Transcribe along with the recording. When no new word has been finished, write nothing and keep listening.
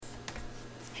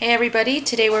Hey everybody,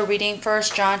 today we're reading 1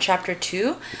 John chapter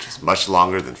 2. Which is much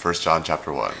longer than 1 John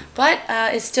chapter 1. But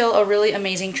it's still a really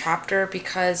amazing chapter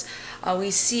because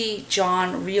we see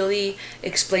John really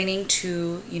explaining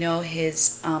to,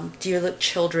 his dear little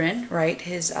children, right?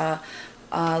 His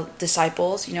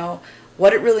disciples,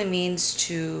 what it really means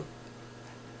to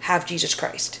have Jesus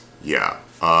Christ. Yeah.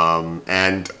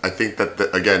 And I think that,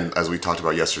 again, as we talked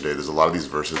about yesterday, there's a lot of these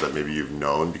verses that maybe you've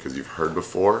known because you've heard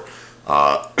before.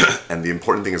 And the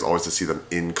important thing is always to see them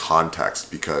in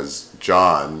context, because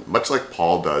John, much like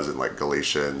Paul does in like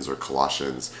Galatians or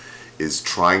Colossians, is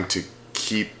trying to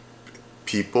keep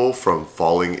people from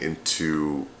falling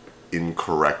into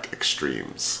incorrect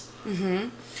extremes. Mm-hmm.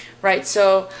 Right.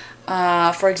 So,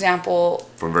 for example,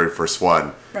 from the very first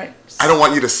one, right? I don't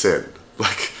want you to sin.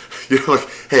 Like,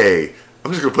 hey,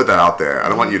 I'm just going to put that out there. I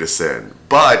don't want you to sin.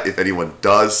 But if anyone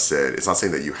does sin, it's not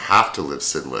saying that you have to live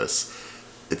sinless.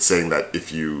 It's saying that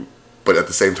but at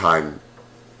the same time,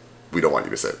 we don't want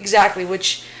you to sin. Exactly,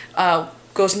 which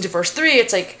goes into verse 3.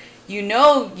 It's like,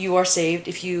 you are saved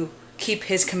if you keep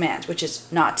his commands, which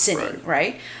is not sinning,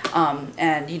 right?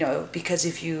 And, because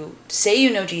if you say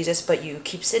you know Jesus, but you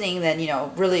keep sinning, then,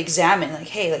 really examine, like,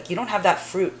 hey, like, you don't have that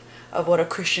fruit of what a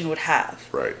Christian would have.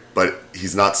 Right. But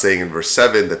he's not saying in verse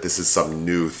 7 that this is some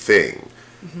new thing,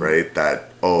 right?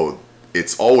 That,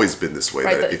 it's always been this way.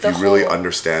 Right, that if you really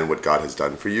understand what God has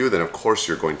done for you, then of course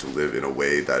you're going to live in a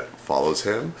way that follows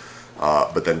him.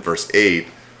 But then verse 8,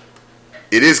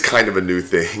 it is kind of a new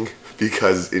thing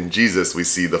because in Jesus we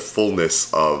see the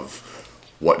fullness of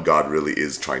what God really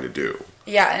is trying to do.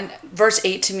 Yeah, and verse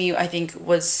 8 to me, I think,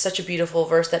 was such a beautiful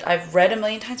verse that I've read a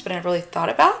million times, but I never really thought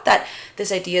about. That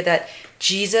this idea that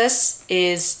Jesus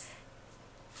is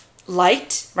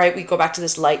light, right? We go back to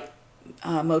this light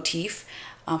motif.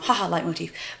 Light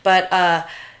motif. But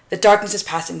the darkness is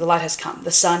passing, the light has come,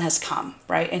 the sun has come,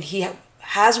 right? And he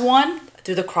has won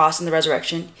through the cross and the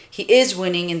resurrection. He is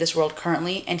winning in this world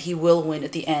currently, and he will win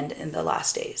at the end in the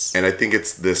last days. And I think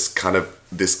it's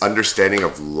this understanding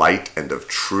of light and of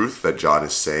truth that John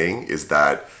is saying is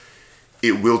that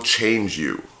it will change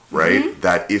you, right? Mm-hmm.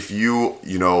 That if you,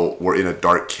 were in a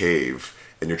dark cave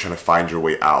and you're trying to find your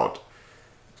way out,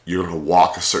 you're going to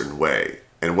walk a certain way.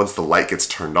 And once the light gets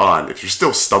turned on, if you're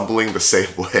still stumbling the same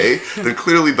way, then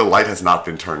clearly the light has not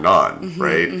been turned on,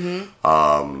 right?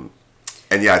 Mm-hmm.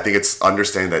 And yeah, I think it's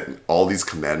understanding that all these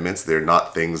commandments, they're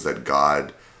not things that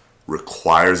God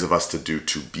requires of us to do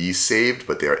to be saved,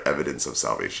 but they are evidence of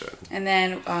salvation. And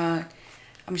then I'm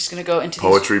just going to go into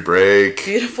poetry break.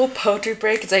 Beautiful poetry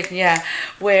break. It's like,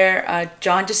 where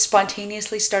John just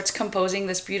spontaneously starts composing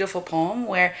this beautiful poem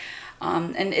where...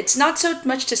 and it's not so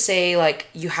much to say, like,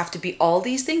 you have to be all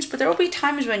these things, but there will be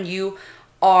times when you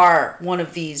are one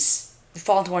of these, you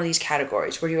fall into one of these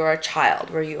categories, where you are a child,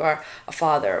 where you are a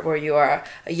father, where you are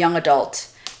a young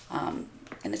adult,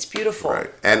 and it's beautiful.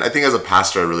 Right. And I think as a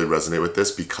pastor, I really resonate with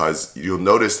this because you'll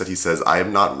notice that he says, I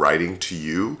am not writing to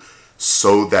you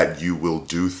so that you will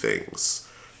do things.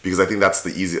 Because I think that's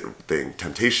the easy thing,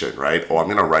 temptation, right? I'm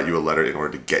going to write you a letter in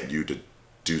order to get you to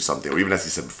do something, or even as he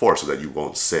said before, so that you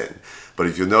won't sin. But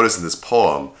if you'll notice in this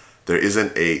poem, there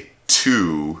isn't a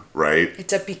to, right?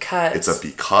 It's a because. It's a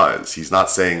because. He's not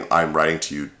saying, I'm writing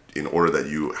to you in order that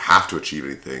you have to achieve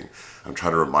anything. I'm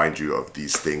trying to remind you of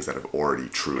these things that are already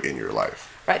true in your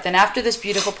life. Right, then after this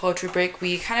beautiful poetry break,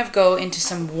 we kind of go into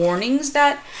some warnings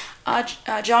that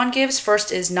John gives.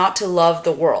 First is not to love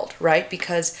the world, right?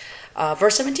 Because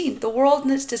verse 17, the world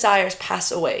and its desires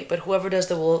pass away, but whoever does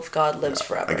the will of God lives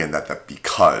forever. Again, that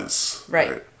because.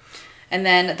 Right. And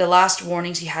then the last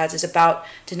warnings he has is about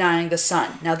denying the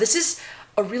Son. Now, this is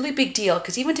a really big deal,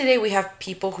 because even today we have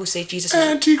people who say Jesus is...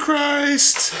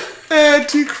 Antichrist!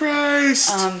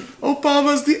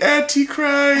 Obama's the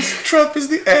Antichrist! Trump is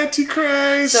the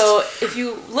Antichrist! So, if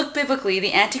you look biblically,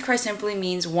 the Antichrist simply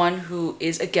means one who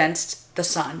is against the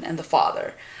Son and the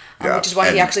Father. Which is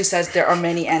why he actually says there are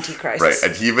many antichrists. Right,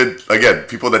 and he even, again,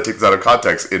 people that take this out of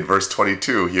context, in verse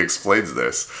 22, he explains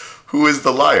this. Who is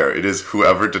the liar? It is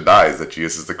whoever denies that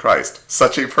Jesus is the Christ.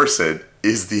 Such a person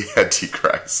is the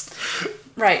Antichrist.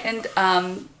 Right, and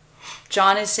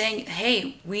John is saying,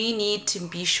 hey, we need to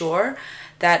be sure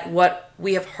that what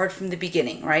we have heard from the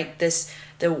beginning, right?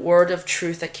 The word of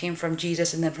truth that came from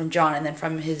Jesus and then from John and then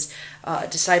from his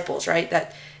disciples, right?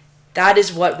 That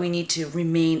is what we need to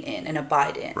remain in and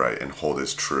abide in. Right, and hold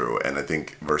as true. And I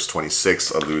think verse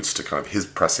 26 alludes to kind of his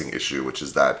pressing issue, which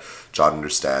is that John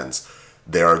understands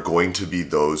there are going to be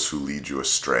those who lead you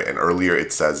astray. And earlier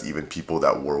it says even people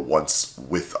that were once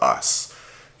with us,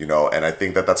 and I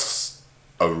think that's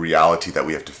a reality that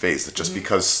we have to face. That just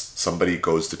because somebody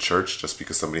goes to church, just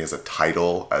because somebody has a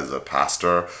title as a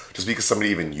pastor, just because somebody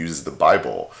even uses the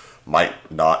Bible, might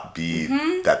not be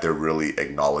that they're really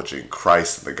acknowledging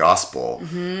Christ and the gospel.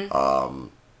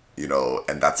 You know,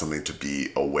 and that's something to be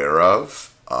aware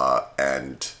of,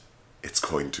 and it's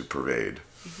going to pervade.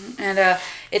 And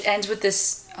it ends with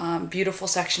this beautiful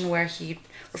section where he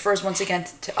refers once again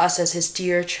to us as his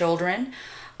dear children.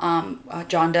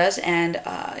 John does, and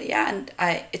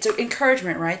it's an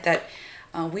encouragement, right? That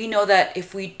we know that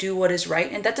if we do what is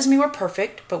right, and that doesn't mean we're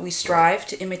perfect, but we strive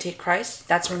to imitate Christ.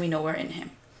 That's when we know we're in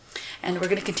Him. And we're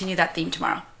going to continue that theme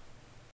tomorrow.